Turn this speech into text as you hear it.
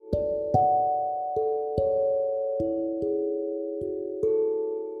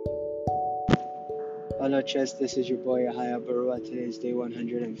Hello, Chess. This is your boy Yahya Barua. Today is day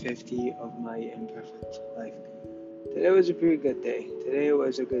 150 of my imperfect life. Today was a pretty good day. Today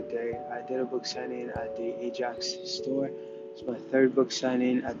was a good day. I did a book signing at the Ajax store. It's my third book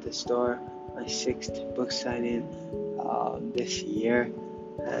signing at the store, my sixth book signing this year.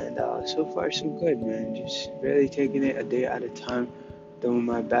 And so far, so good, man. Just really taking it a day at a time, doing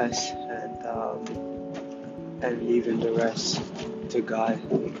my best, and leaving the rest to God,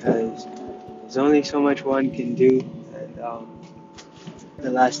 because there's only so much one can do, and the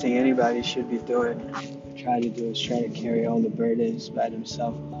last thing anybody should be doing, try to carry all the burdens by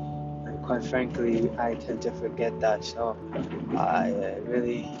themselves. And quite frankly, I tend to forget that, so I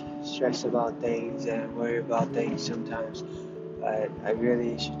really stress about things and worry about things sometimes. But I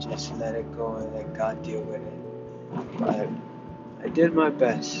really should just let it go and let God deal with it. But I did my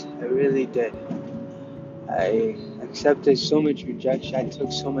best. I really did. I accepted so much rejection. I took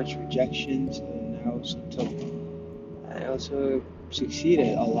so much rejections, and I also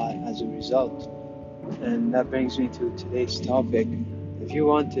succeeded a lot as a result. And that brings me to today's topic. If you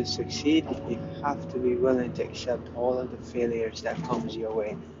want to succeed, you have to be willing to accept all of the failures that comes your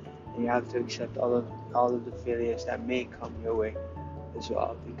way. And you have to accept all of the failures that may come your way as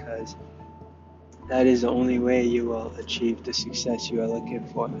well, because that is the only way you will achieve the success you are looking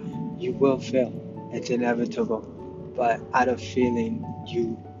for. You will fail. It's inevitable. But out of failing,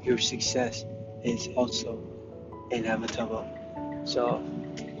 your success is also inevitable. So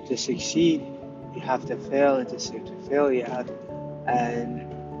to succeed, you have to fail, and to fail,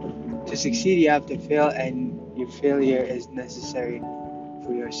 to succeed, you have to fail, and your failure is necessary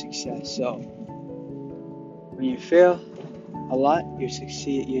for your success. So when you fail a lot, your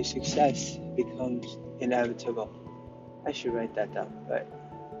success becomes inevitable. I should write that down. But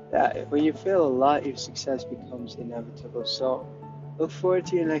yeah, when you fail a lot, your success becomes inevitable. So look forward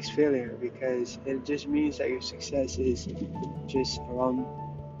to your next failure, because it just means that your success is just around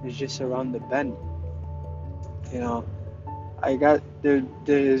the bend. You know,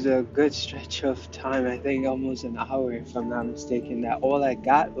 there's a good stretch of time, I think almost an hour if I'm not mistaken, that all I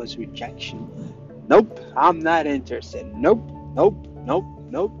got was rejection. Nope, I'm not interested. Nope.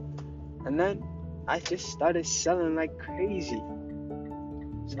 And then I just started selling like crazy.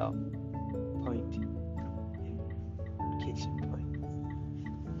 So, case in point.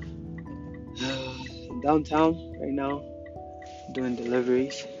 In downtown right now, doing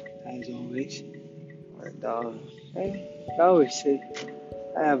deliveries as always. And I always say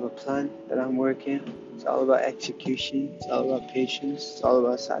I have a plan that I'm working. It's all about execution. It's all about patience. It's all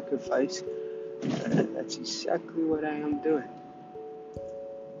about sacrifice. And that's exactly what I am doing.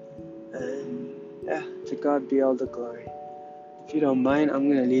 And yeah, to God be all the glory. If you don't mind, I'm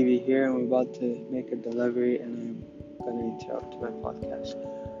going to leave you here. I'm about to make a delivery, and I'm going to interrupt my podcast.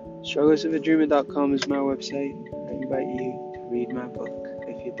 strugglesofadreamer.com is my website. I invite you to read my book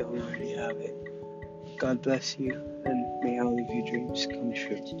if you don't already have it. God bless you, and may all of your dreams come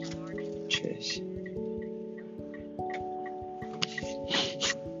true. Cheers.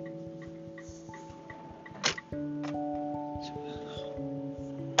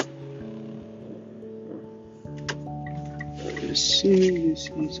 This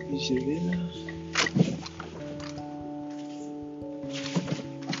is Isabella.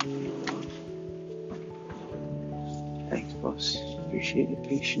 Thanks, boss. Appreciate the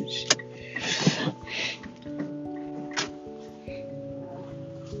patience.